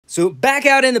So back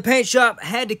out in the paint shop,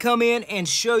 had to come in and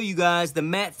show you guys the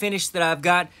matte finish that I've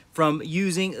got from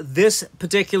using this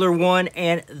particular one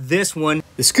and this one.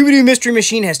 The Scooby-Doo Mystery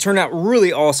Machine has turned out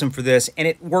really awesome for this, and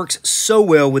it works so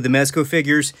well with the Mezco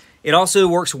figures. It also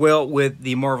works well with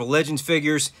the Marvel Legends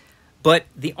figures, but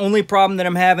the only problem that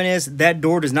I'm having is that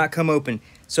door does not come open.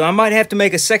 So I might have to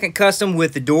make a second custom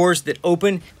with the doors that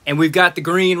open, and we've got the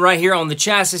green right here on the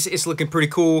chassis. It's looking pretty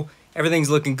cool. Everything's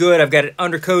looking good. I've got it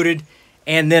undercoated.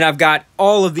 And then I've got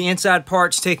all of the inside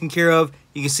parts taken care of.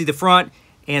 You can see the front,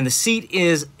 and the seat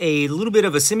is a little bit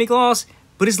of a semi-gloss,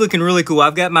 but it's looking really cool.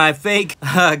 I've got my fake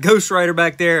Ghost Rider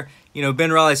back there. You know,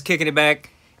 Ben Riley's kicking it back,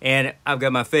 and I've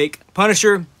got my fake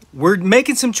Punisher. We're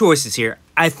making some choices here.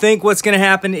 I think what's going to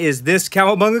happen is this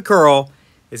Cowabunga Curl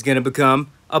is going to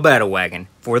become a battle wagon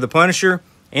for the Punisher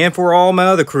and for all my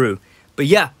other crew. But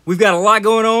yeah, we've got a lot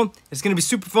going on. It's going to be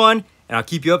super fun, and I'll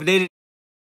keep you updated.